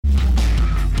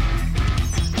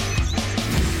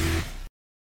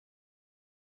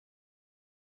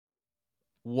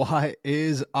What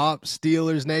is up,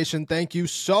 Steelers Nation? Thank you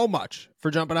so much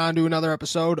for jumping on to another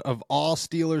episode of All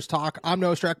Steelers Talk. I'm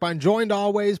Noah Strackbine, joined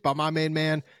always by my main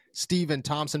man, Steven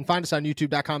Thompson. Find us on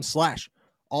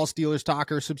youtube.com/All Steelers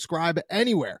Talker. Subscribe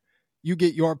anywhere you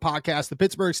get your podcast. The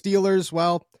Pittsburgh Steelers,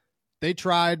 well, they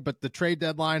tried, but the trade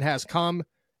deadline has come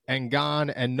and gone,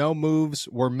 and no moves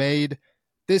were made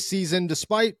this season,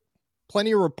 despite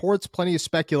plenty of reports, plenty of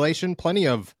speculation,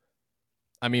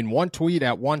 one tweet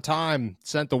at one time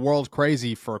sent the world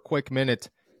crazy for a quick minute,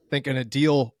 thinking a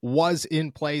deal was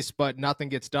in place, but nothing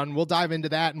gets done. We'll dive into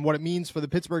that and what it means for the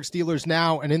Pittsburgh Steelers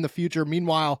now and in the future.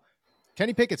 Meanwhile,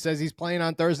 Kenny Pickett says he's playing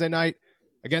on Thursday night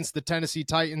against the Tennessee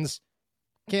Titans.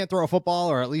 Can't throw a football,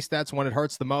 or at least that's when it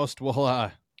hurts the most.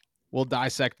 We'll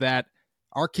dissect that.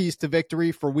 Our keys to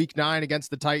victory for Week 9 against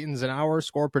the Titans and our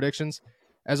score predictions.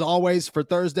 As always, for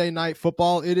Thursday night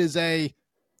football, it is a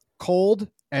cold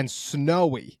and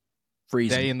snowy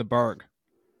freezing day in the Berg.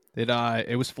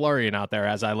 It was flurrying out there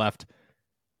as I left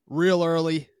real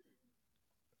early.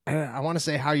 I want to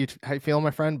say how you feeling,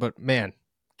 my friend, but man,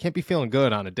 can't be feeling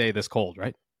good on a day this cold,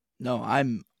 right? No,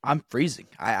 I'm freezing.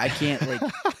 I can't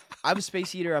I have a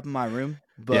space heater up in my room,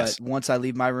 but Once I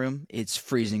leave my room, it's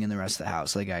freezing in the rest of the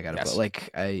house. I gotta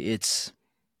this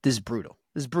is brutal.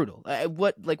 This is brutal.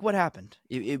 What happened?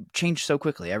 It changed so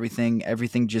quickly.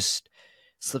 Everything just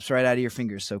slips right out of your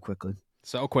fingers so quickly.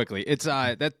 So quickly. It's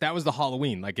that was the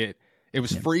Halloween. It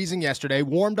was freezing yesterday,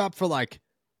 warmed up for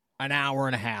an hour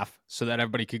and a half so that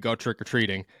everybody could go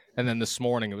trick-or-treating. And then this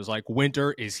morning it was like,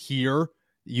 winter is here.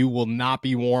 You will not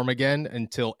be warm again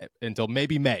until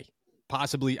maybe May.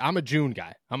 Possibly. I'm a June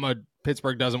guy.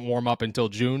 Pittsburgh doesn't warm up until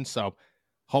June, so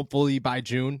hopefully by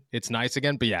June it's nice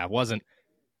again. But yeah, it wasn't.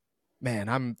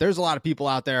 Man, there's a lot of people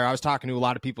out there. I was talking to a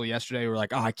lot of people yesterday who were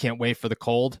like, "Oh, I can't wait for the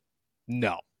cold."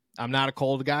 No, I'm not a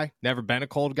cold guy. Never been a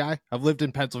cold guy. I've lived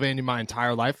in Pennsylvania my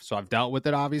entire life, so I've dealt with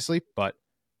it, obviously, but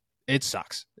it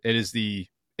sucks. It is the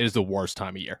worst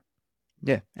time of year.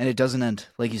 Yeah, and it doesn't end.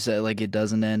 Like you said, it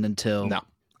doesn't end until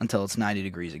it's 90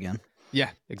 degrees again. Yeah,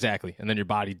 exactly. And then your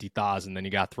body dethaws, and then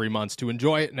you got 3 months to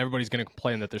enjoy it, and everybody's going to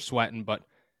complain that they're sweating, but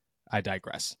I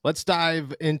digress. Let's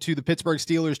dive into the Pittsburgh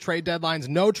Steelers trade deadlines.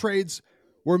 No trades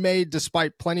were made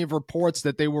despite plenty of reports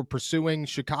that they were pursuing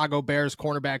Chicago Bears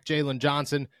cornerback Jaylon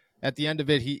Johnson. At the end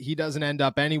of it, he doesn't end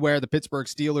up anywhere. The Pittsburgh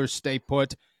Steelers stay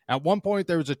put. At one point,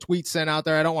 there was a tweet sent out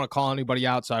there. I don't want to call anybody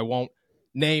out, so I won't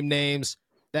name names,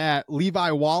 that Levi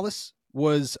Wallace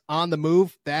was on the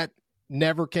move. That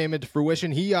never came into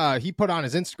fruition. He put on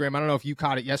his Instagram, I don't know if you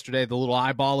caught it yesterday, the little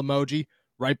eyeball emoji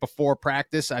right before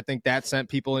practice. I think that sent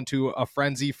people into a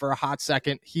frenzy for a hot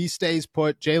second. He stays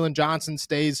put. Jaylon Johnson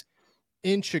stays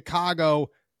in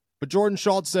Chicago. But Jordan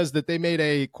Schultz says that they made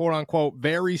a quote-unquote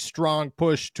very strong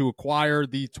push to acquire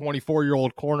the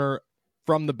 24-year-old corner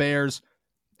from the Bears.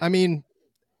 I mean,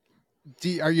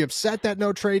 are you upset that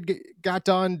no trade got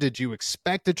done? Did you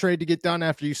expect a trade to get done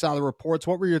after you saw the reports?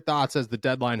 What were your thoughts as the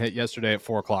deadline hit yesterday at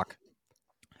 4 o'clock?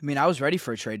 I mean, I was ready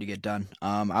for a trade to get done.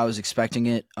 I was expecting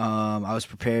it. I was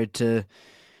prepared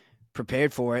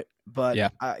for it.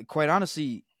 But quite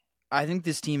honestly, I think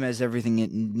this team has everything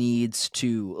it needs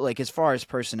to, as far as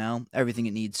personnel, everything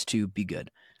it needs to be good.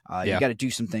 You got to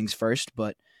do some things first,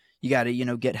 but you got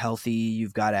to, get healthy.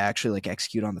 You've got to actually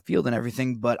execute on the field and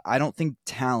everything. But I don't think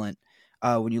talent,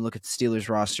 when you look at the Steelers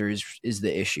roster, is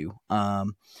the issue.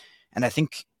 And I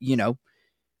think,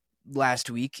 last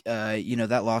week,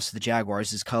 that loss to the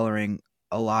Jaguars is coloring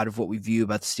a lot of what we view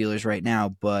about the Steelers right now.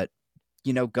 But,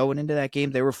 going into that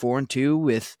game, they were 4-2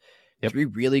 with 3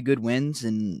 really good wins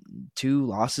and 2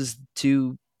 losses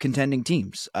to contending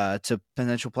teams, to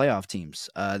potential playoff teams.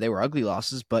 They were ugly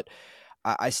losses, but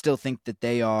I still think that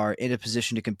they are in a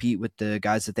position to compete with the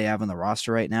guys that they have on the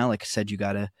roster right now. Like I said, you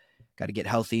gotta get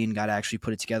healthy and gotta actually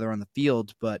put it together on the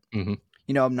field. But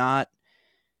I'm not.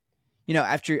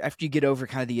 After you get over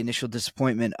kind of the initial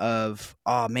disappointment of,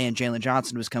 oh man, Jaylon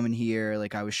Johnson was coming here,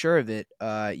 I was sure of it,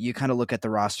 you kind of look at the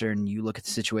roster and you look at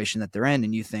the situation that they're in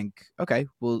and you think, okay,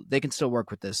 well, they can still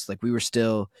work with this.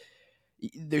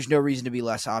 There's no reason to be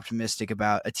less optimistic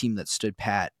about a team that stood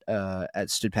pat at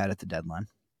the deadline.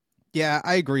 Yeah,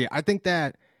 I agree. I think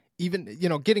that even,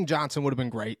 getting Johnson would have been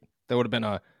great. That would have been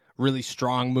a really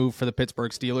strong move for the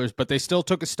Pittsburgh Steelers, but they still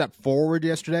took a step forward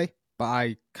yesterday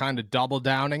by kind of double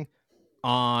downing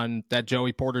on that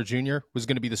Joey Porter Jr. was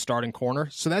going to be the starting corner.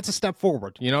 So that's a step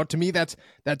forward. To me, that's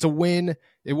a win.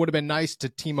 It would have been nice to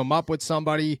team him up with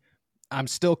somebody. I'm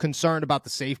still concerned about the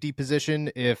safety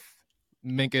position if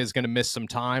Minkah is going to miss some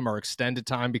time or extended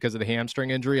time because of the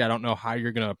hamstring injury. I don't know how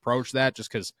you're going to approach that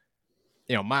just because,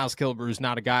 Miles Kilbrew's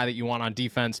not a guy that you want on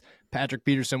defense. Patrick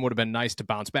Peterson would have been nice to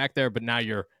bounce back there, but now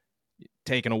you're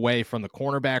taken away from the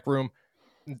cornerback room.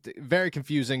 Very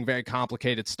confusing, very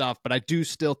complicated stuff, but I do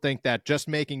still think that just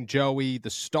making Joey the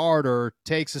starter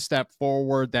takes a step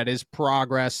forward. That is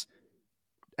progress.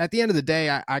 At the end of the day,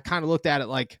 I kind of looked at it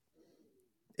like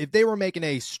if they were making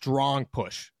a strong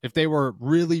push, if they were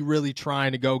really, really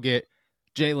trying to go get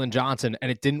Jalen Johnson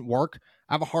and it didn't work,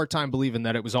 I have a hard time believing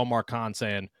that it was Omar Khan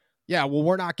saying, yeah, well,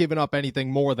 we're not giving up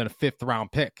anything more than a 5th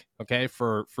round pick, okay,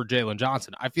 for Jalen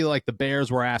Johnson. I feel like the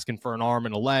Bears were asking for an arm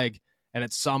and a leg, and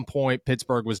at some point,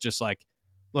 Pittsburgh was just like,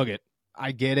 look,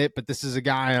 I get it, but this is a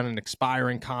guy on an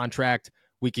expiring contract.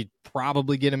 We could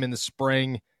probably get him in the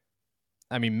spring.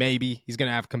 I mean, maybe he's going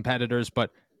to have competitors,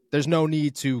 but there's no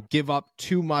need to give up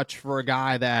too much for a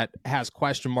guy that has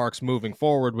question marks moving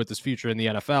forward with his future in the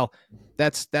NFL.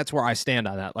 That's where I stand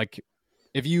on that. Like,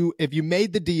 if you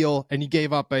made the deal and you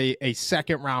gave up a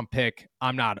 2nd round pick,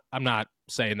 I'm not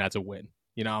saying that's a win.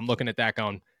 You know, I'm looking at that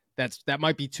going, that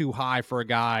might be too high for a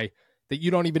guy that you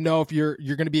don't even know if you're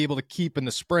going to be able to keep in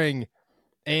the spring,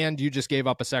 and you just gave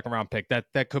up a 2nd round pick.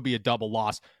 That could be a double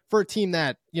loss for a team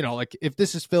that, you know, like if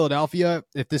this is Philadelphia,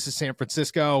 if this is San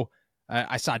Francisco,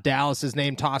 I saw Dallas's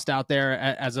name tossed out there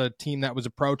as a team that was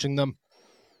approaching them.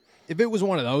 If it was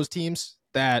one of those teams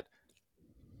that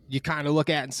you kind of look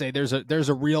at and say there's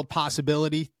a real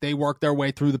possibility they work their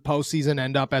way through the postseason,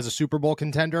 end up as a Super Bowl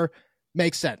contender,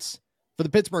 makes sense. For the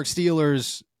Pittsburgh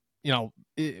Steelers, you know,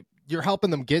 you're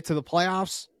helping them get to the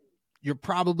playoffs. You're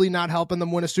probably not helping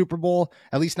them win a Super Bowl,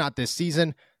 at least not this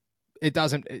season. It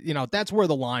doesn't, you know, that's where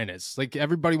the line is. Like,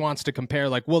 everybody wants to compare,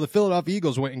 like, well, the Philadelphia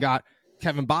Eagles went and got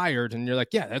Kevin Byard, and you're like,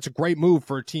 yeah, that's a great move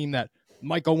for a team that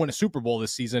might go win a Super Bowl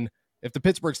this season. If the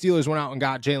Pittsburgh Steelers went out and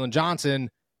got Jalen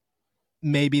Johnson,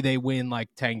 maybe they win like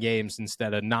 10 games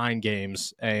instead of 9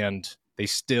 games, and they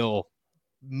still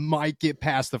might get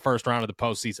past the first round of the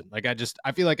postseason. Like,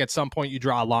 I feel like at some point you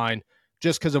draw a line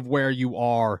just because of where you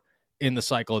are in the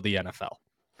cycle of the NFL.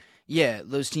 Yeah,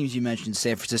 those teams you mentioned,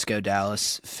 San Francisco,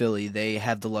 Dallas, Philly, they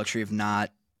have the luxury of not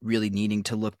really needing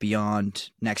to look beyond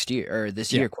next year or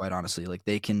this year, quite honestly. Like,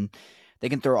 they can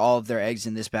throw all of their eggs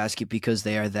in this basket because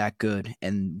they are that good,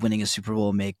 and winning a Super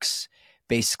Bowl makes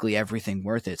basically everything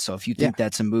worth it. So if you think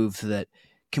that's a move that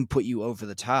can put you over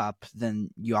the top,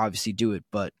 then you obviously do it.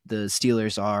 But the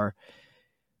Steelers are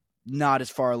not as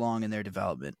far along in their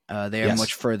development. They are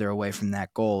much further away from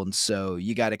that goal. And so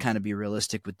you got to kind of be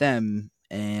realistic with them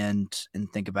and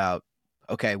think about,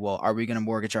 okay, well, are we going to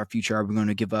mortgage our future? Are we going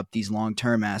to give up these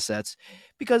long-term assets?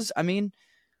 Because, I mean,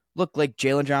 look, like,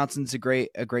 Jalen Johnson's a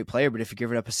great player, but if you're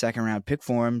giving up a 2nd round pick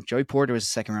for him, Joey Porter was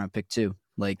a 2nd round pick too.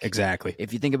 Like, exactly.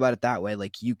 If you think about it that way,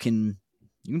 like, you can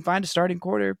find a starting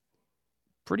quarter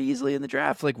pretty easily in the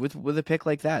draft, like with a pick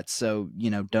like that. So, you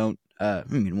know, don't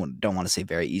want to say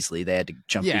very easily. They had to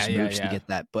jump through some hoops to get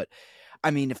that. But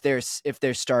I mean, if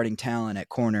there's starting talent at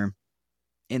corner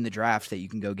in the draft that you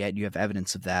can go get, and you have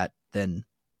evidence of that, then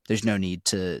there's no need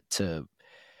to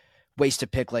waste a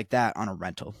pick like that on a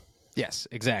rental. Yes,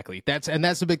 exactly. That's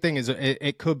the big thing, is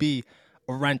it could be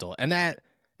a rental. And that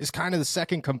is kind of the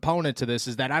second component to this,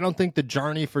 is that I don't think the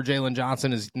journey for Jalen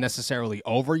Johnson is necessarily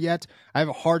over yet. I have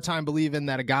a hard time believing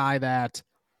that a guy that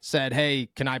said, hey,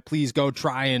 can I please go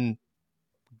try and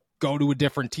go to a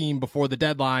different team before the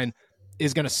deadline,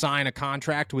 is going to sign a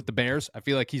contract with the Bears. I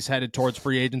feel like he's headed towards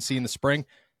free agency in the spring.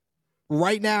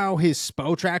 Right now, his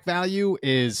Spotrac value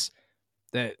is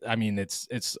that, I mean, it's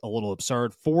a little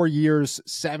absurd. 4 years,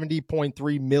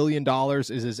 $70.3 million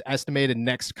is his estimated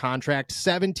next contract,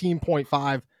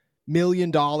 $17.5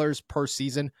 million per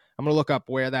season. I'm going to look up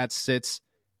where that sits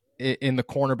in the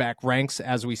cornerback ranks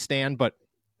as we stand. But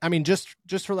I mean, just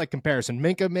for like comparison,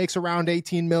 Minka makes around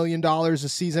 $18 million a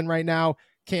season right now.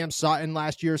 Cam Sutton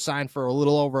last year signed for a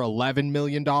little over $11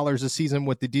 million a season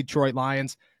with the Detroit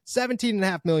Lions.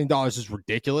 $17.5 million is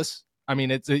ridiculous. I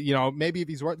mean, it's, you know, maybe if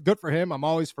he's good for him. I'm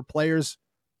always for players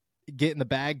get in the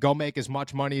bag, go make as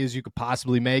much money as you could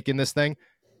possibly make in this thing.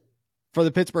 For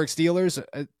the Pittsburgh Steelers,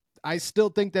 I still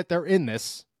think that they're in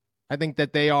this. I think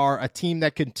that they are a team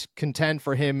that could contend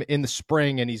for him in the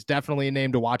spring, and he's definitely a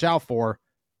name to watch out for.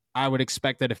 I would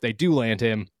expect that if they do land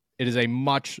him, it is a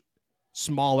much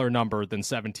smaller number than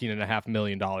 $17.5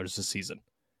 million a season.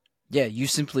 Yeah, you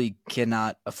simply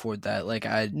cannot afford that.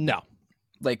 No.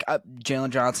 Like, Jalen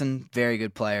Johnson, very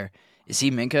good player. Is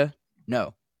he Minka?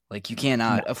 No. Like, you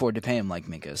cannot afford to pay him like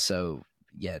Minka. So,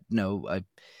 yeah, no.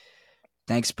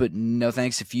 Thanks, but no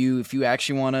thanks. If you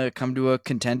actually want to come to a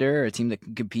contender or a team that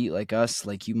can compete like us,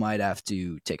 like, you might have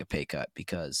to take a pay cut,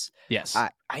 because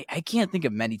I can't think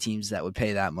of many teams that would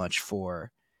pay that much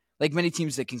for, like, many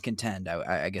teams that can contend,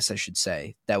 I guess I should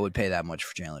say, that would pay that much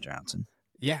for Jalen Johnson.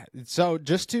 Yeah. So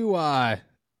just to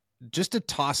just to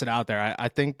toss it out there, I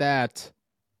think that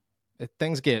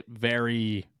things get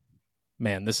very,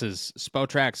 man, this is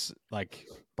Spotrack's like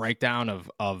breakdown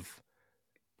of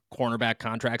cornerback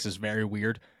contracts is very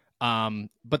weird.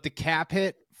 But the cap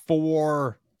hit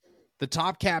for the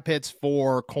top cap hits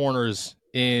for corners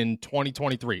in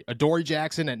 2023, Adoree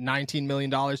Jackson at $19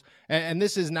 million. And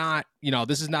this is not,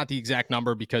 this is not the exact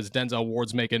number because Denzel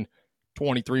Ward's making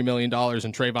 $23 million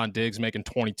and Trayvon Diggs making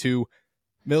 $22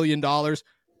 million.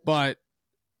 But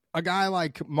a guy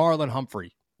like Marlon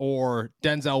Humphrey or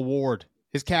Denzel Ward,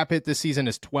 his cap hit this season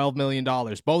is $12 million.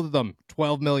 Both of them,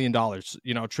 $12 million.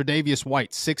 Tre'Davious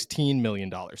White, $16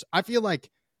 million. I feel like,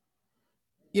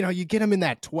 you get him in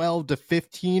that 12 to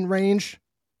 15 range.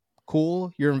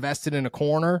 Cool. You're invested in a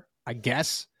corner, I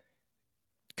guess,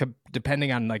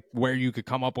 depending on like where you could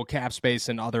come up with cap space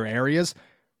in other areas.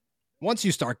 Once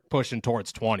you start pushing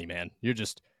towards 20, man, you're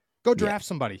just go draft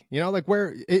somebody, like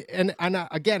where and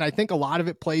again, I think a lot of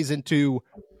it plays into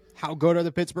how good are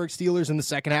the Pittsburgh Steelers in the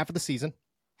second half of the season?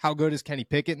 How good is Kenny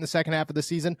Pickett in the second half of the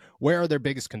season? Where are their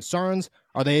biggest concerns?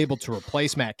 Are they able to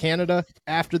replace Matt Canada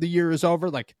after the year is over?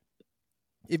 Like,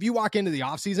 if you walk into the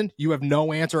offseason, you have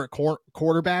no answer at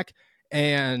quarterback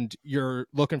and you're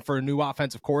looking for a new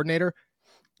offensive coordinator,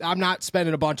 I'm not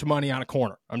spending a bunch of money on a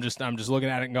corner. I'm just looking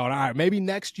at it and going, all right, maybe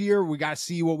next year we got to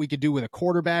see what we could do with a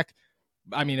quarterback.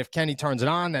 I mean, if Kenny turns it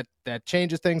on, that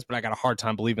changes things, but I got a hard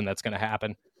time believing that's going to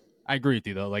happen. I agree with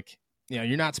you though. Like,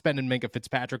 you're not spending Minkah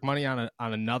Fitzpatrick money on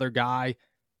another guy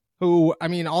who, I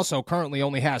mean, also currently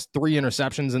only has 3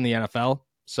 interceptions in the NFL.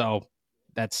 So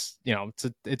that's,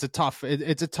 it's a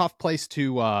tough place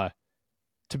to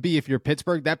be if you're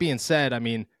Pittsburgh. That being said, I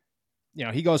mean,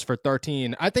 he goes for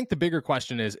 13. I think the bigger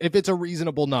question is if it's a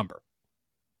reasonable number.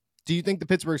 Do you think the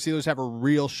Pittsburgh Steelers have a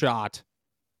real shot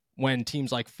when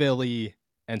teams like Philly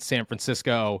and San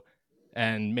Francisco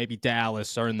and maybe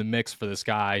Dallas are in the mix for this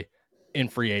guy in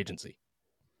free agency?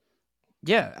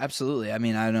 Yeah, absolutely. I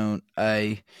mean,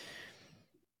 I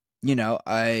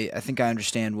think I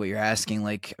understand what you're asking.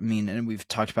 Like, I mean, and we've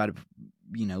talked about it,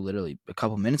 literally a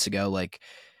couple minutes ago. Like,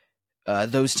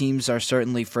 those teams are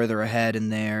certainly further ahead in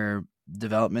their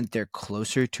development. They're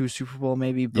closer to a Super Bowl,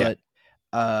 maybe, but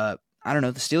I don't know.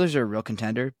 The Steelers are a real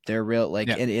contender. They're real, like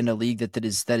in a league that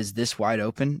is this wide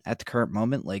open at the current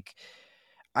moment. Like,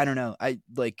 I don't know.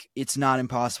 It's not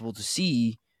impossible to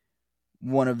see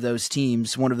one of those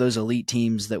teams, one of those elite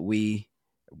teams that we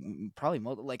probably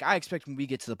like. I expect when we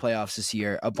get to the playoffs this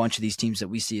year, a bunch of these teams that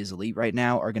we see as elite right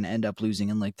now are going to end up losing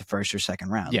in like the first or second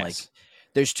round. Yes. Like,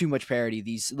 there's too much parity.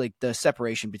 These, like, the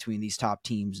separation between these top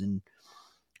teams and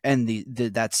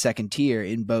that second tier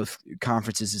in both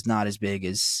conferences is not as big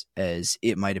as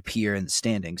it might appear in the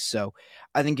standings. So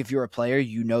I think if you're a player,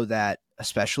 that,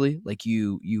 especially like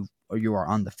you are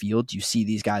on the field, you see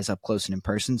these guys up close and in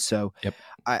person. So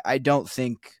I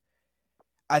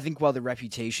think while the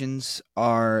reputations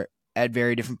are at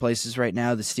very different places right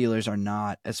now, the Steelers are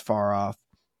not as far off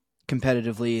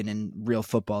competitively and in real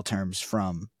football terms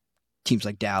from teams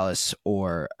like Dallas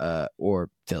or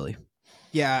Philly.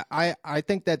 Yeah, I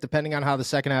think that depending on how the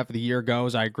second half of the year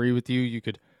goes, I agree with you. You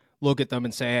could look at them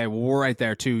and say, hey, well, we're right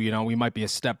there too. We might be a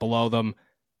step below them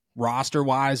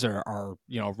roster-wise or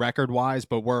record-wise,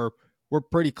 but we're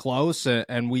pretty close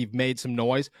and we've made some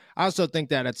noise. I also think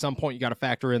that at some point you got to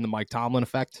factor in the Mike Tomlin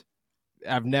effect.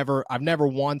 I've never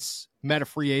once met a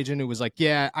free agent who was like,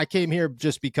 yeah, I came here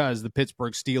just because the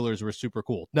Pittsburgh Steelers were super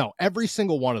cool. No, every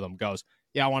single one of them goes,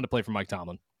 yeah, I wanted to play for Mike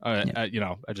Tomlin.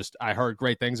 I heard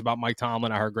great things about Mike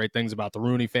Tomlin. I heard great things about the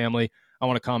Rooney family. I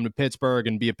want to come to Pittsburgh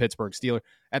and be a Pittsburgh Steeler.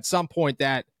 At some point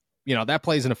that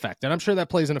plays an effect. And I'm sure that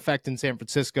plays an effect in San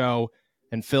Francisco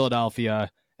and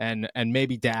Philadelphia and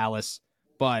maybe Dallas.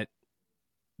 But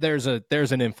there's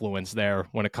an influence there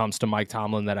when it comes to Mike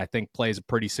Tomlin that I think plays a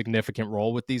pretty significant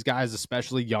role with these guys,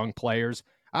 especially young players.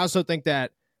 I also think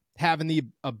that having the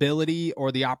ability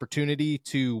or the opportunity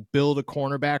to build a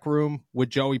cornerback room with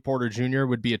Joey Porter Jr.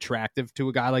 would be attractive to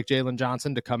a guy like Jalen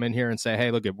Johnson to come in here and say,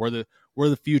 hey, look, we're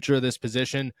the future of this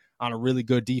position on a really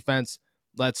good defense.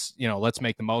 Let's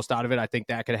make the most out of it. I think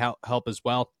that could help as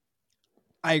well.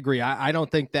 I agree. I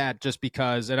don't think that just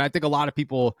because, and I think a lot of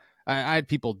people, I had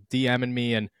people DMing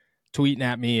me and tweeting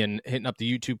at me and hitting up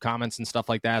the YouTube comments and stuff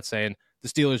like that saying the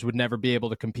Steelers would never be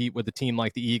able to compete with a team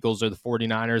like the Eagles or the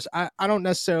 49ers. I don't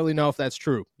necessarily know if that's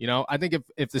true. I think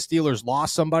if the Steelers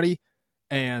lost somebody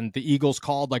and the Eagles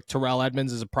called, like Terrell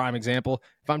Edmunds is a prime example.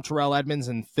 If I'm Terrell Edmunds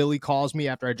and Philly calls me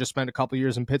after I just spent a couple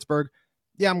years in Pittsburgh,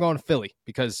 yeah, I'm going to Philly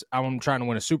because I'm trying to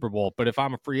win a Super Bowl. But if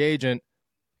I'm a free agent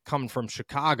coming from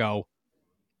Chicago,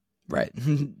 Right.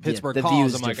 Pittsburgh the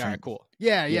calls. view I'm like, different. all right, cool.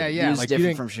 Yeah. View's Like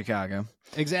different from Chicago.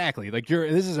 Exactly. Like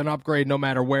this is an upgrade no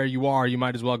matter where you are. You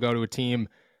might as well go to a team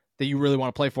that you really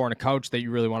want to play for and a coach that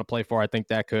you really want to play for. I think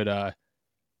that could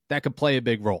play a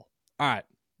big role. All right.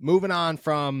 Moving on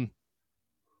from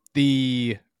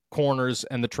the corners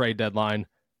and the trade deadline.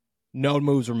 No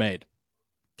moves were made.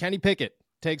 Kenny Pickett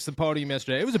takes the podium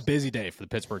yesterday. It was a busy day for the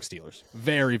Pittsburgh Steelers.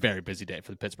 Very, very busy day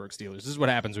for the Pittsburgh Steelers. This is what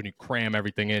happens when you cram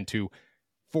everything into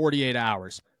 48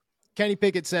 hours. Kenny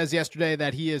Pickett says yesterday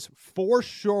that he is for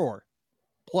sure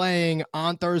playing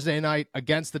on Thursday night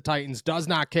against the Titans, does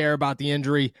not care about the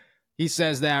injury. He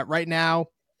says that right now,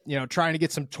 trying to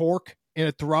get some torque in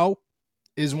a throw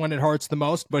is when it hurts the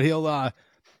most, but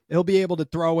he'll be able to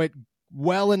throw it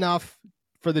well enough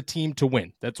for the team to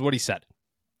win. That's what he said.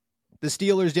 The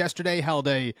Steelers yesterday held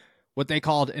what they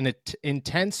called an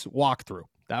intense walkthrough.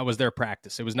 That was their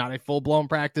practice. It was not a full-blown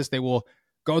practice. They will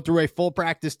go through a full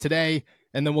practice today,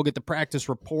 and then we'll get the practice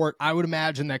report. I would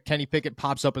imagine that Kenny Pickett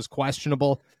pops up as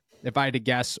questionable, if I had to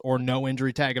guess, or no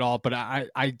injury tag at all. But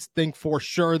I think for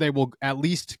sure they will at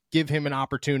least give him an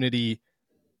opportunity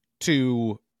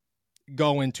to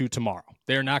go into tomorrow.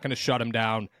 They're not going to shut him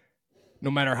down no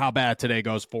matter how bad today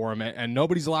goes for him. And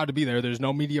nobody's allowed to be there. There's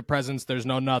no media presence. There's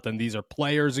no nothing. These are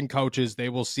players and coaches. They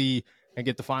will see and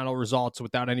get the final results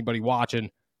without anybody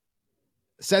watching.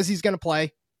 Says he's going to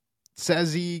play.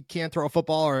 Says he can't throw a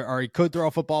football or he could throw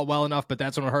a football well enough, but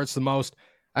that's when it hurts the most.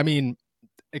 I mean,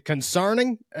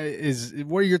 concerning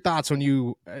what are your thoughts when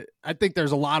you, I think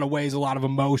there's a lot of ways, a lot of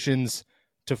emotions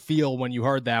to feel when you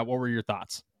heard that. What were your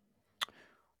thoughts?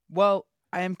 Well,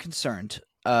 I am concerned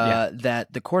that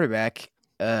the quarterback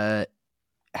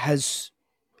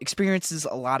experiences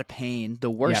a lot of pain,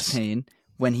 the worst pain,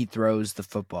 when he throws the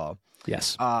football.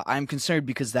 Yes. I'm concerned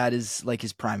because that is like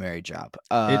his primary job.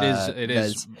 It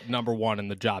is number one in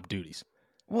the job duties.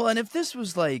 Well, and if this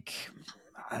was like,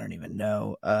 I don't even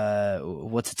know,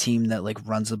 what's a team that like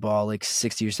runs the ball like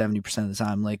 60 or 70% of the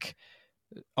time? Like,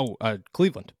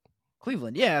 Cleveland.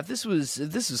 Cleveland, yeah. If this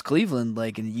was Cleveland,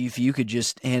 like, and if you could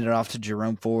just hand it off to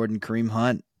Jerome Ford and Kareem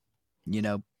Hunt,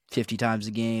 50 times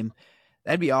a game,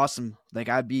 that'd be awesome. Like,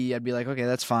 I'd be like, okay,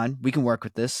 that's fine. We can work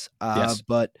with this. Yes.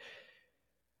 But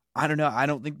I don't know. I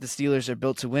don't think the Steelers are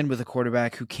built to win with a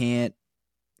quarterback who can't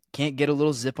get a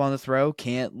little zip on the throw,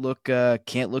 can't look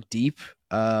deep.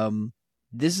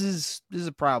 This is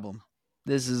a problem.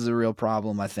 This is a real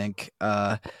problem, I think.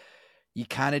 You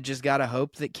kind of just got to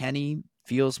hope that Kenny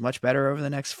feels much better over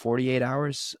the next 48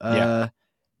 hours.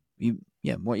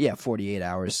 48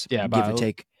 hours. Yeah, give or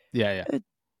take. Yeah.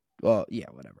 Well, yeah,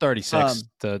 whatever. 36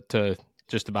 to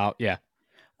just about, yeah.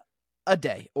 A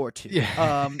day or two.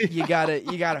 Yeah. You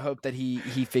gotta hope that he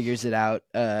figures it out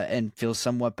and feels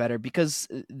somewhat better, because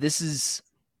this is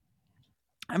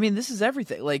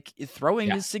everything. Like,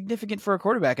 throwing is significant for a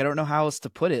quarterback. I don't know how else to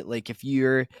put it. Like, if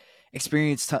you're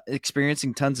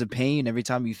experiencing tons of pain every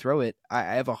time you throw it, I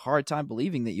have a hard time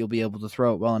believing that you'll be able to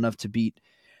throw it well enough to beat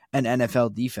an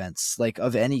NFL defense, like,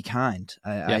 of any kind.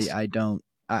 I don't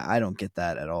get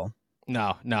that at all.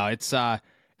 No,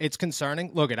 it's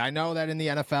concerning. Look, I know that in the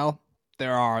NFL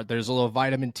there's a little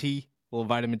vitamin T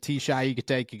shot you could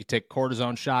take. You could take a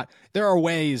cortisone shot. There are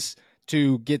ways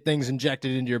to get things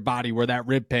injected into your body where that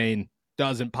rib pain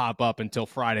doesn't pop up until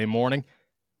Friday morning.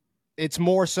 It's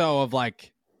more so of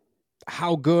like,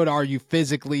 how good are you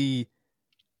physically?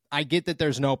 I get that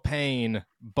there's no pain,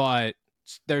 but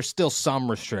there's still some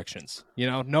restrictions.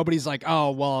 Nobody's like, oh,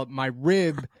 well, my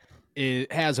rib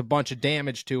has a bunch of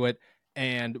damage to it,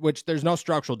 and which there's no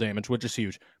structural damage, which is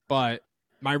huge, but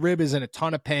my rib is in a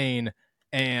ton of pain,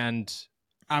 and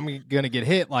I'm going to get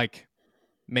hit like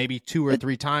maybe 2 or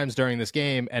 3 times during this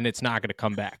game, and it's not going to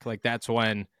come back. Like, that's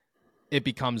when it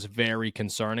becomes very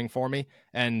concerning for me.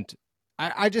 And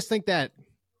I just think that,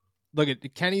 look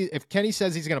at Kenny. If Kenny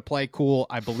says he's going to play, cool.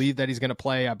 I believe that he's going to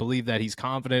play. I believe that he's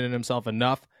confident in himself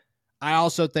enough. I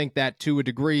also think that, to a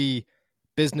degree,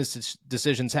 business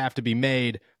decisions have to be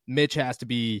made. Mitch has to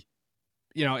be,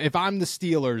 if I'm the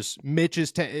Steelers, Mitch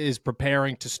is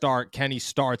preparing to start. Kenny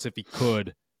starts if he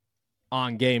could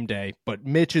on game day, but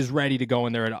Mitch is ready to go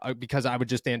in there because I would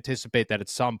just anticipate that at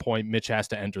some point Mitch has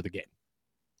to enter the game.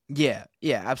 Yeah,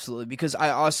 absolutely. Because I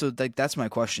also think that's my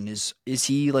question: is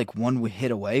he like one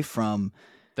hit away from?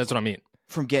 That's what I mean.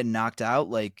 From getting knocked out.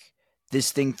 Like,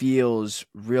 this thing feels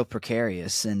real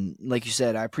precarious, and like you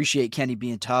said, I appreciate Kenny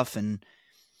being tough and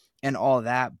all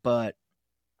that, but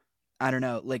I don't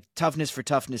know. Like, toughness for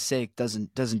toughness' sake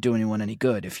doesn't do anyone any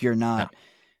good. If you're not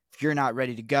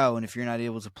ready to go, and if you're not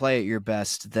able to play at your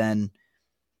best, then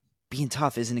being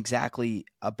tough isn't exactly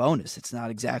a bonus. It's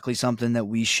not exactly something that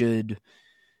we should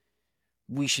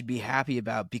we should be happy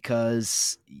about,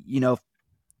 because,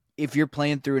 if you're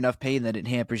playing through enough pain that it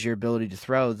hampers your ability to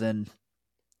throw, then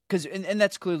and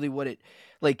that's clearly what it,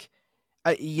 like,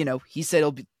 he said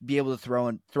he'll be able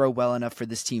to throw well enough for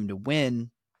this team to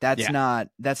win. That's Yeah. not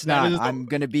I'm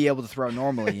going to be able to throw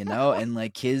normally, and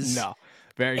like No,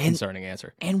 very concerning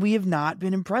answer. And we have not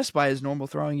been impressed by his normal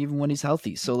throwing even when he's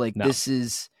healthy. So like No.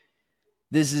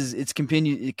 it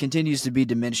continues to be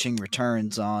diminishing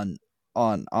returns on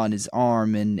his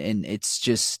arm, and it's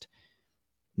just,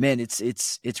 man,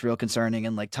 it's real concerning.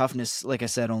 And like toughness, like I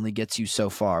said, only gets you so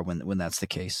far when that's the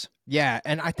case. Yeah,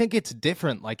 and I think it's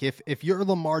different. Like if you're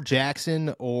Lamar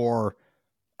Jackson, or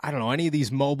I don't know, any of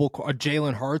these mobile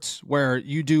Jalen Hurts, where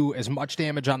you do as much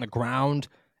damage on the ground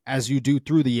as you do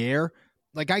through the air,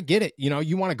 like I get it.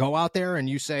 You want to go out there and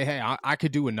you say, hey, I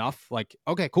could do enough. Like,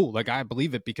 okay, cool. Like I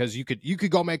believe it, because you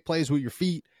could go make plays with your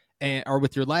feet or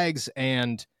with your legs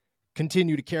and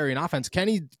continue to carry an offense.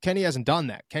 Kenny hasn't done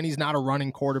that. Kenny's not a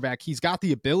running quarterback. He's got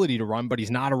the ability to run, but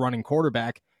he's not a running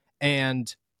quarterback.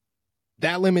 And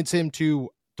that limits him to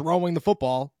throwing the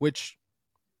football, which,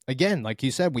 again, like you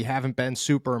said, we haven't been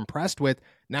super impressed with.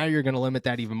 Now you're going to limit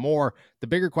that even more. The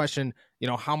bigger question,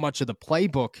 how much of the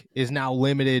playbook is now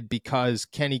limited because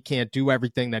Kenny can't do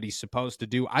everything that he's supposed to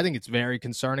do? I think it's very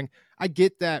concerning. I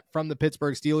get that from the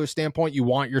Pittsburgh Steelers standpoint, you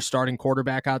want your starting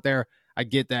quarterback out there. I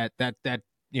get that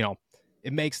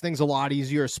it makes things a lot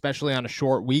easier, especially on a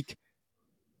short week.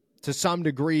 To some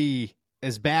degree,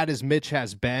 as bad as Mitch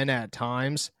has been at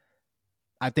times,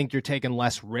 I think you're taking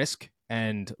less risk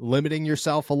and limiting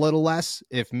yourself a little less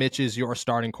if Mitch is your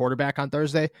starting quarterback on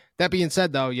Thursday. That being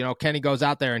said, though, Kenny goes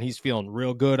out there and he's feeling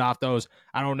real good off those.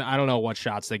 I don't know what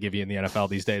shots they give you in the NFL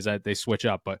these days. They switch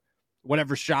up, but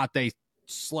whatever shot they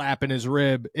slap in his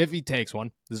rib, if he takes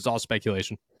one, this is all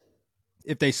speculation.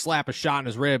 If they slap a shot in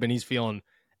his rib and he's feeling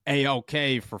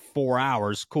A-okay for 4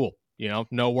 hours, cool.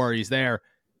 No worries there.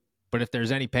 But if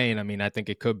there's any pain, I mean, I think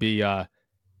it could be a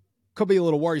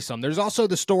little worrisome. There's also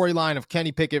the storyline of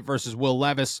Kenny Pickett versus Will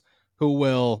Levis, who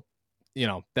will,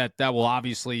 that will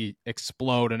obviously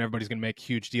explode, and everybody's going to make a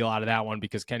huge deal out of that one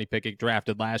because Kenny Pickett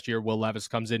drafted last year. Will Levis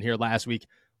comes in here last week,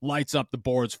 lights up the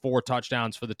boards, 4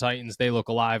 touchdowns for the Titans. They look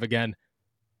alive again.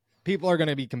 People are going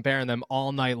to be comparing them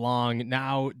all night long.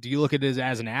 Now, do you look at this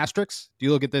as an asterisk? Do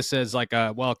you look at this as like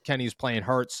Kenny's playing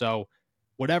hurt, so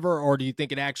whatever, or do you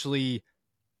think it actually,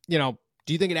 do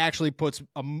you think it actually puts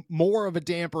more of a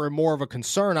damper and more of a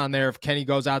concern on there if Kenny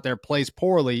goes out there, plays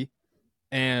poorly,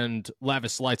 and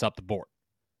Levis lights up the board?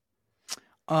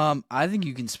 I think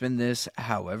you can spin this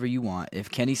however you want. If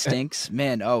Kenny stinks,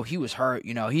 man, he was hurt.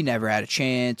 He never had a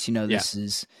chance. This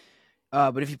is.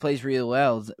 But if he plays really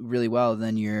well,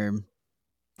 then you're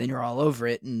all over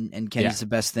it, and Kenny's the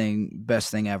best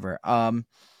thing ever.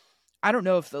 I don't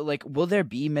know if will there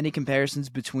be many comparisons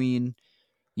between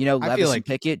Levis and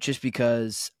Pickett, just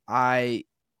because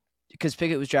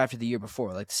Pickett was drafted the year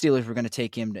before. Like the Steelers were going to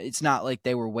take him. It's not like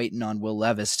they were waiting on Will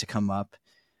Levis to come up.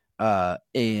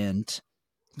 And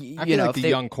I feel like the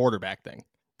young quarterback thing.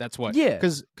 That's what. Yeah.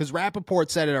 Because Rappaport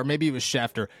said it, or maybe it was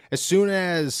Schefter. As soon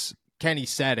as Kenny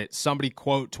said it, somebody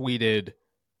quote tweeted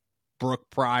Brooke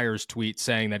Pryor's tweet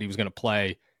saying that he was going to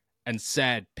play, and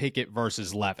said Pickett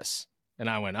versus Levis. And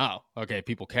I went, oh, okay,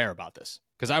 people care about this.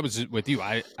 Because I was with you.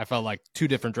 I felt like 2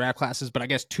 different draft classes, but I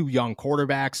guess 2 young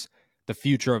quarterbacks, the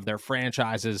future of their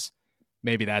franchises,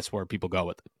 maybe that's where people go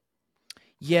with it.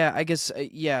 Yeah, I guess,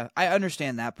 I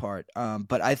understand that part.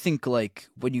 But I think like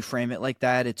when you frame it like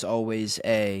that, it's always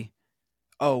we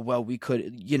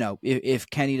could, if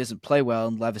Kenny doesn't play well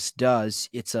and Levis does,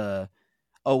 it's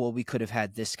we could have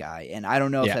had this guy. And I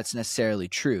don't know if that's necessarily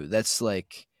true. That's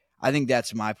like, I think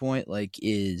that's my point, like,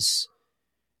 is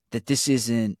that this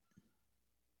isn't,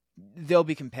 there'll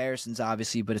be comparisons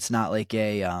obviously, but it's not like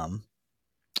it's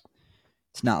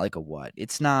not like a what?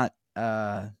 It's not,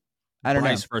 I don't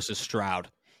Bryce know. versus Stroud.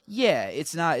 Yeah,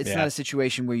 it's not a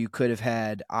situation where you could have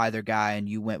had either guy and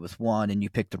you went with one and you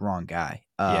picked the wrong guy.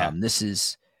 This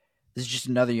is just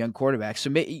another young quarterback. So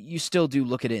you still do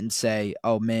look at it and say,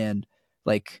 oh man,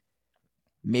 like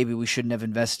maybe we shouldn't have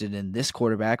invested in this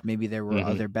quarterback. Maybe there were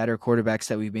other better quarterbacks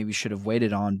that we maybe should have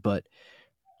waited on. But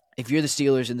if you're the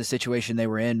Steelers in the situation they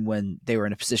were in when they were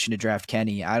in a position to draft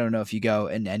Kenny, I don't know if you go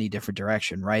in any different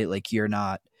direction, right? Like you're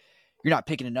not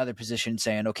picking another position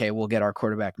saying, okay, we'll get our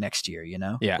quarterback next year,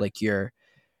 Yeah. Like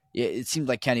it seemed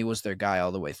like Kenny was their guy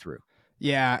all the way through.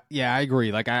 Yeah, I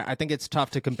agree. Like, I think it's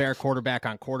tough to compare quarterback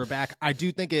on quarterback. I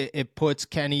do think it puts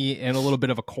Kenny in a little bit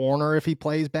of a corner if he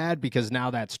plays bad, because now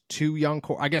that's 2 young,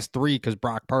 I guess 3, because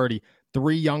Brock Purdy,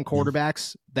 3 young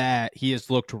quarterbacks that he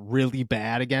has looked really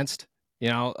bad against,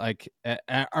 and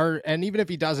even if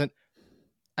he doesn't,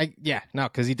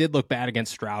 Because he did look bad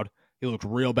against Stroud. He looked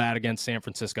real bad against San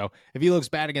Francisco. If he looks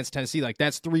bad against Tennessee, like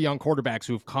that's 3 young quarterbacks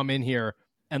who have come in here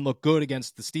and look good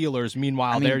against the Steelers.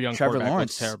 Meanwhile, their young quarterback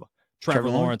looks terrible. Trevor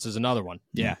Lawrence is another one.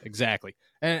 Yeah, exactly.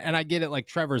 And I get it. Like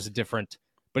Trevor's different,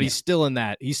 but he's still in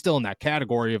that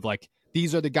category of like,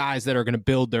 these are the guys that are going to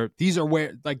build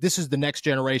this is the next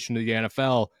generation of the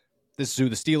NFL. This is who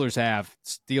the Steelers have.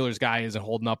 Steelers guy isn't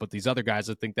holding up with these other guys.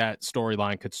 I think that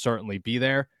storyline could certainly be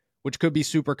there, which could be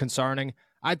super concerning.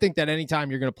 I think that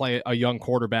anytime you're going to play a young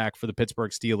quarterback for the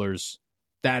Pittsburgh Steelers,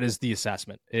 that is the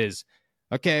assessment is,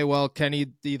 okay, well, Kenny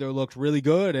either looked really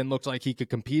good and looked like he could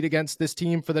compete against this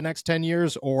team for the next 10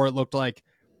 years, or it looked like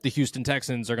the Houston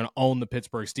Texans are going to own the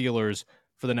Pittsburgh Steelers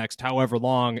for the next however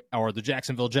long, or the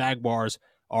Jacksonville Jaguars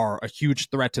are a huge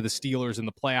threat to the Steelers in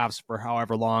the playoffs for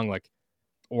however long,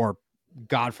 or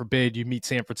God forbid you meet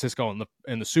San Francisco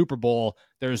in the Super Bowl.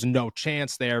 There's no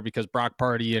chance there because Brock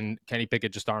Purdy and Kenny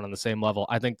Pickett just aren't on the same level.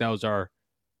 I think those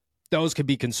could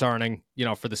be concerning,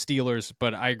 for the Steelers,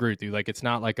 but I agree with you. Like, it's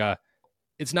not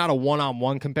a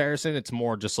one-on-one comparison. It's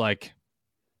more just like,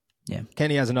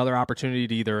 Kenny has another opportunity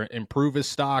to either improve his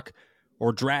stock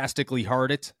or drastically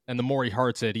hurt it. And the more he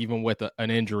hurts it, even with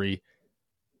an injury,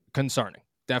 concerning.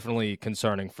 Definitely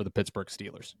concerning for the Pittsburgh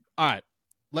Steelers. All right,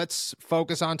 let's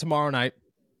focus on tomorrow night.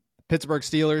 Pittsburgh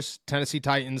Steelers, Tennessee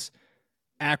Titans,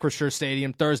 Acrisure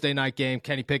Stadium, Thursday night game.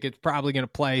 Kenny Pickett's probably going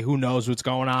to play. Who knows what's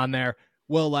going on there?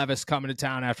 Will Levis coming to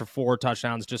town after 4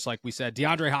 touchdowns, just like we said.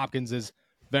 DeAndre Hopkins is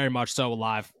very much so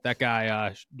alive. That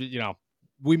guy,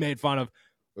 we made fun of.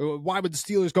 Why would the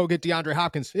Steelers go get DeAndre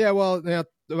Hopkins? Yeah, well,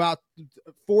 about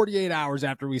 48 hours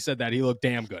after we said that, he looked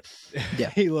damn good. Yeah,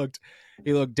 he looked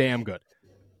damn good.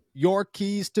 Your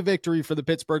keys to victory for the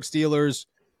Pittsburgh Steelers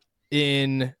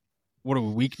in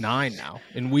week 9 now?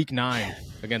 In week 9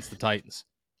 against the Titans.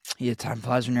 Yeah, time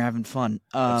flies when you're having fun.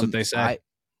 That's what they say.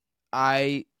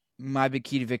 My big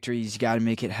key to victory is you got to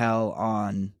make it hell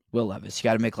on Will Levis. You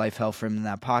got to make life hell for him in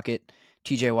that pocket.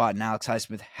 TJ Watt and Alex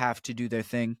Highsmith have to do their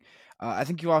thing. I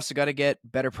think you also got to get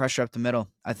better pressure up the middle.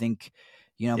 I think,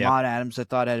 Maude Adams, I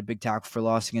thought, had a big tackle for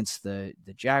loss against the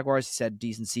Jaguars. He said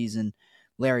decent season.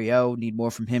 Larry O, need more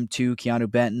from him too. Keanu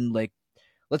Benton,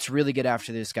 let's really get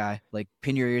after this guy.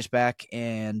 Pin your ears back.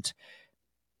 And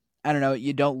I don't know,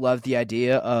 you don't love the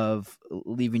idea of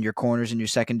leaving your corners in your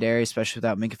secondary, especially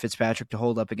without Minkah Fitzpatrick to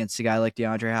hold up against a guy like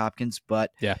DeAndre Hopkins. But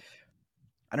yeah,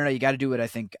 I don't know. You got to do it. I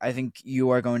think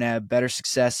you are going to have better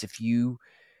success if you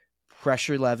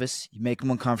pressure Levis, you make him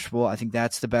uncomfortable. I think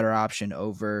that's the better option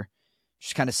over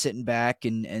just kind of sitting back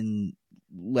and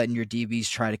letting your DBs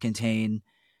try to contain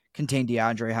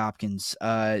DeAndre Hopkins.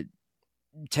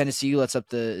 Tennessee lets up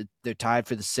they're tied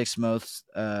for the 6th most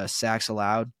sacks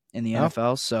allowed in the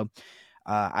NFL. So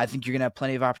I think you're going to have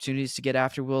plenty of opportunities to get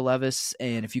after Will Levis.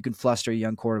 And if you can fluster a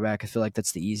young quarterback, I feel like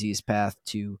that's the easiest path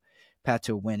to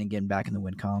a win and getting back in the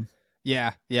win column.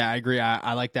 Yeah, I agree.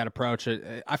 I like that approach.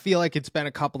 I feel like it's been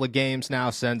a couple of games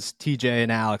now since TJ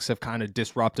and Alex have kind of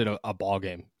disrupted a ball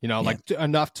game.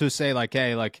 Enough to say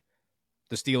hey,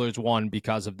 the Steelers won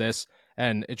because of this,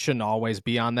 and it shouldn't always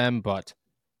be on them, but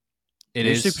They're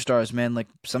superstars, man.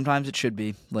 Sometimes it should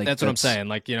be. That's what I'm saying.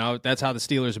 That's how the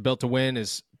Steelers are built to win.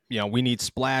 Is we need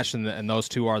splash, and those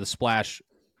two are the splash.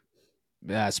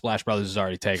 Splash Brothers is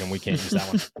already taken. We can't use that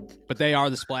one. But they are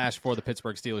the splash for the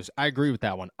Pittsburgh Steelers. I agree with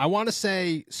that one. I want to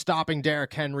say stopping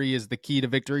Derrick Henry is the key to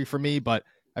victory for me, but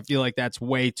I feel like that's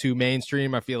way too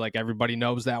mainstream. I feel like everybody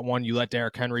knows that one. You let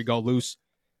Derrick Henry go loose.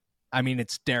 I mean,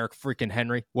 it's Derrick freaking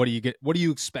Henry. What do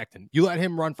you expecting? You let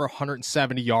him run for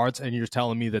 170 yards and you're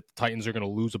telling me that the Titans are going to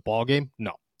lose a ball game?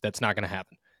 No, that's not going to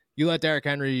happen. You let Derrick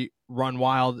Henry run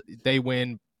wild, they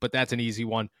win, but that's an easy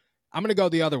one. I'm going to go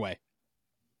the other way.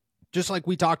 Just like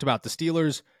we talked about, the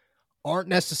Steelers aren't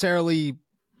necessarily,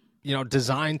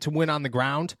 designed to win on the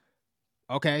ground.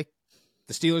 Okay,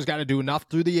 the Steelers got to do enough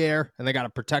through the air, and they got to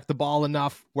protect the ball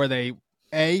enough where they,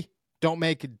 A, don't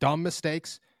make dumb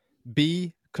mistakes,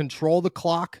 B, control the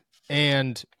clock,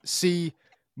 and C,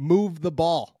 move the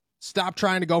ball. Stop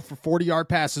trying to go for 40-yard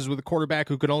passes with a quarterback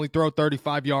who could only throw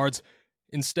 35 yards.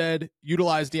 Instead,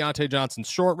 utilize Deontay Johnson's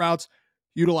short routes.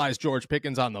 Utilize George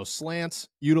Pickens on those slants.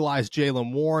 Utilize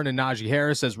Jaylen Warren and Najee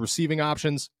Harris as receiving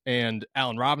options, and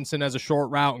Allen Robinson as a short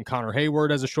route, and Connor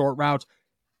Hayward as a short route.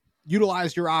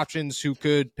 Utilize your options who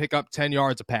could pick up 10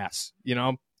 yards a pass.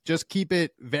 Just keep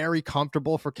it very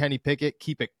comfortable for Kenny Pickett.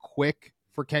 Keep it quick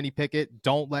for Kenny Pickett.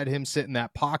 Don't let him sit in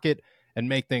that pocket and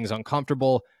make things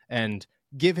uncomfortable, and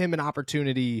give him an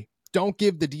opportunity. Don't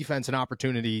give the defense an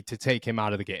opportunity to take him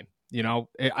out of the game.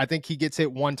 I think he gets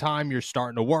hit one time, you're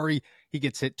starting to worry. He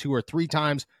gets hit 2 or 3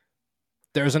 times,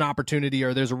 there's an opportunity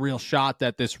or there's a real shot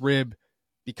that this rib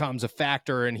becomes a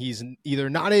factor and he's either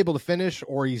not able to finish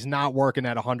or he's not working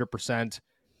at 100%,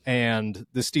 and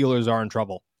the Steelers are in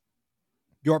trouble.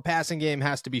 Your passing game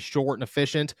has to be short and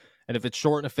efficient, and if it's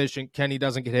short and efficient, Kenny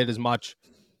doesn't get hit as much,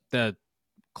 the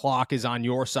clock is on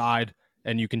your side,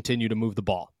 and you continue to move the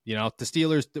ball. You know,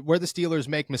 where the Steelers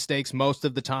make mistakes most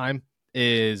of the time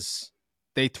is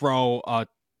they throw a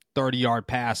 30-yard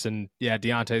pass, and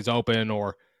Deontay's open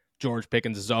or George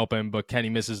Pickens is open, but Kenny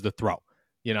misses the throw,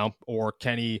 you know, or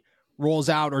Kenny rolls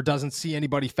out or doesn't see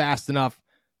anybody fast enough.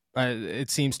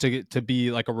 It seems to be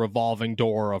like a revolving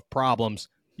door of problems.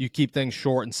 You keep things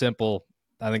short and simple.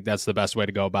 I think that's the best way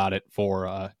to go about it for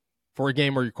a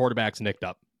game where your quarterback's nicked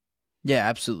up. Yeah,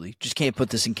 absolutely. Just can't put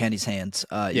this in Kenny's hands.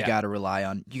 You got to rely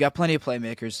on. You got plenty of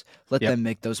playmakers. Let them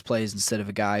make those plays instead of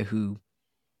a guy who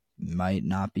might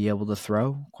not be able to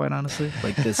throw. Quite honestly,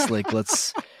 like this. Like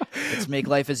let's make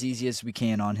life as easy as we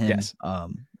can on him. Yes.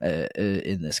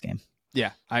 In this game.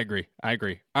 Yeah, I agree. All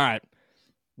right,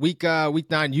 week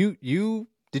 9. You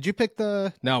did you pick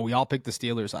the? No, we all picked the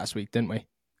Steelers last week, didn't we?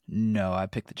 No, I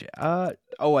picked the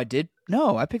I did.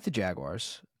 No, I picked the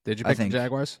Jaguars. Did you pick the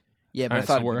Jaguars? Yeah, but I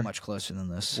thought it'd be much closer than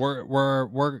this.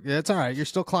 We're it's all right. You're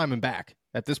still climbing back.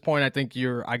 At this point, I think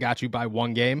I got you by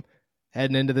one game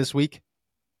heading into this week.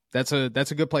 That's a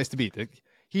good place to be.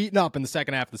 Heating up in the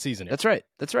second half of the season here. That's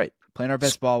right. Playing our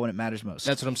best ball when it matters most.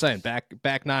 That's what I'm saying.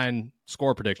 Back 9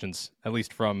 score predictions, at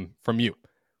least from you.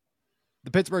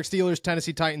 The Pittsburgh Steelers,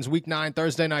 Tennessee Titans, Week 9,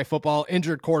 Thursday Night Football,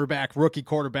 injured quarterback, rookie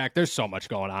quarterback. There's so much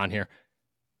going on here.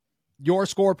 Your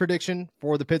score prediction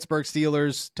for the Pittsburgh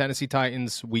Steelers, Tennessee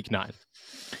Titans, Week 9.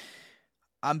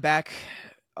 I'm back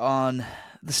on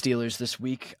the Steelers this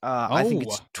week. I think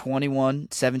it's 21-17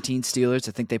 Steelers.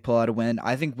 I think they pull out a win.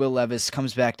 I think Will Levis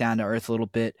comes back down to earth a little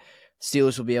bit.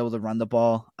 Steelers will be able to run the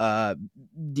ball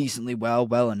decently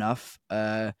well enough.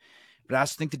 But I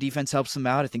also think the defense helps them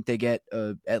out. I think they get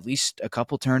at least a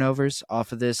couple turnovers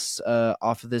off of this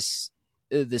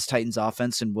Titans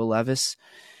offense and Will Levis.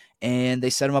 And they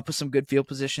set him up with some good field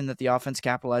position that the offense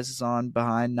capitalizes on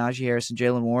behind Najee Harris and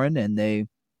Jaylen Warren, and they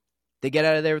get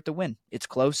out of there with the win. It's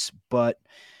close, but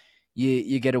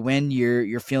you get a win.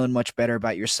 You're feeling much better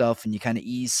about yourself, and you kind of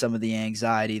ease some of the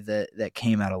anxiety that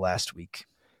came out of last week.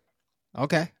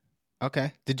 Okay.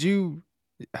 Did you?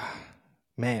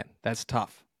 Man, that's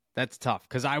tough.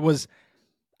 Because I was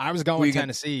going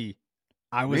Tennessee.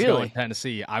 Going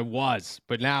Tennessee. I was,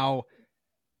 but now,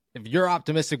 if you're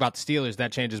optimistic about the Steelers,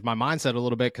 that changes my mindset a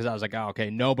little bit because I was like, oh, okay,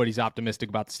 nobody's optimistic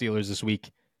about the Steelers this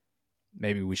week.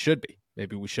 Maybe we should be.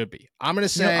 I'm going to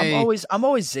say I'm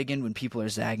always zigging when people are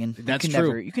zagging. That's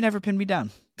true. You can never pin me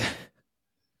down.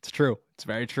 It's true. It's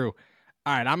very true.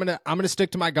 All right, I'm gonna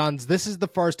stick to my guns. This is the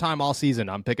first time all season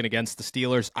I'm picking against the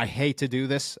Steelers. I hate to do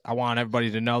this. I want everybody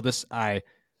to know this. I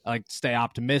like to stay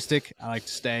optimistic. I like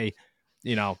to stay,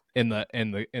 in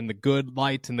the good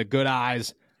light and the good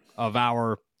eyes of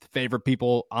our favorite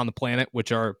people on the planet,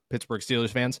 which are Pittsburgh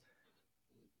Steelers fans.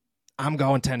 I'm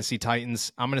going Tennessee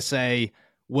Titans. I'm going to say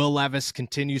Will Levis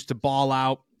continues to ball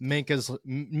out.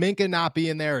 Minka not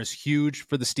being there is huge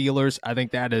for the Steelers. I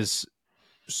think that is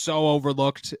so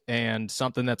overlooked and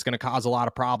something that's going to cause a lot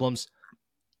of problems.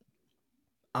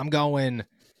 I'm going,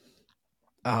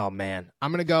 oh man,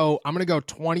 I'm going to go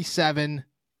 27.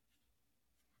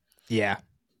 I'm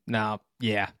going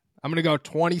to go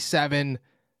 27-17.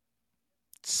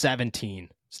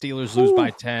 Steelers lose by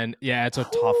 10. Yeah, it's a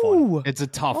tough one. It's a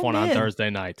tough one on Thursday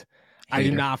night. I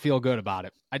do not feel good about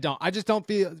it. I just don't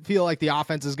feel like the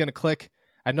offense is going to click.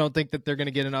 I don't think that they're going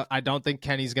to get enough. I don't think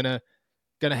Kenny's going to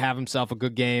have himself a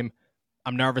good game.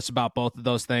 I'm nervous about both of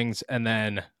those things. And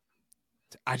then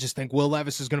I just think Will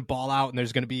Levis is going to ball out, and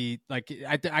there's going to be like,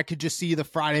 I could just see the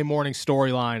Friday morning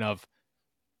storyline of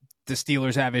the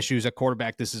Steelers have issues at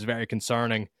quarterback. This is very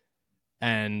concerning.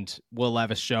 And Will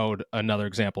Levis showed another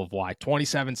example of why.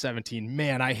 27-17.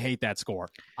 Man, I hate that score.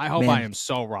 I hope I am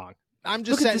so wrong. I'm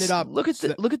just setting it up. Look at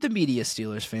the media,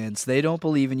 Steelers fans. They don't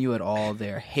believe in you at all.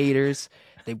 They're haters.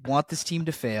 They want this team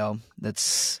to fail.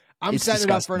 I'm setting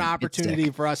it up for an opportunity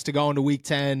for us to go into Week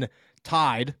 10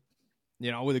 tied.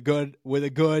 With a good.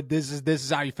 This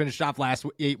is how you finished off last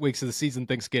 8 weeks of the season.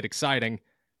 Things get exciting.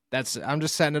 I'm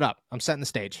just setting it up. I'm setting the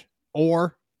stage.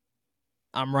 Or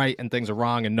I'm right and things are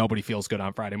wrong and nobody feels good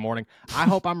on Friday morning. I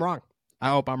hope I'm wrong.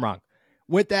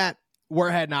 With that, we're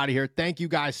heading out of here. Thank you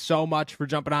guys so much for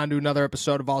jumping on to another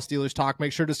episode of All Steelers Talk.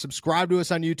 Make sure to subscribe to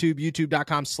us on YouTube,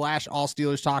 youtube.com/All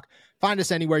Steelers Talk. Find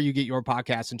us anywhere you get your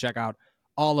podcasts and check out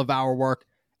all of our work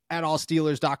at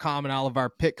allsteelers.com and all of our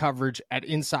pit coverage at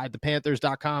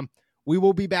insidethepanthers.com. We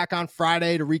will be back on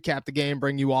Friday to recap the game,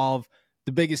 bring you all of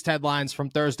the biggest headlines from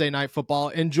Thursday Night Football.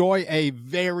 Enjoy a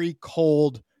very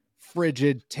cold,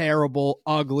 frigid, terrible,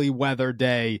 ugly weather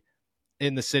day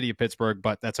in the city of Pittsburgh,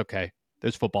 but that's okay.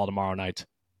 There's football tomorrow night.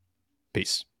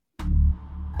 Peace.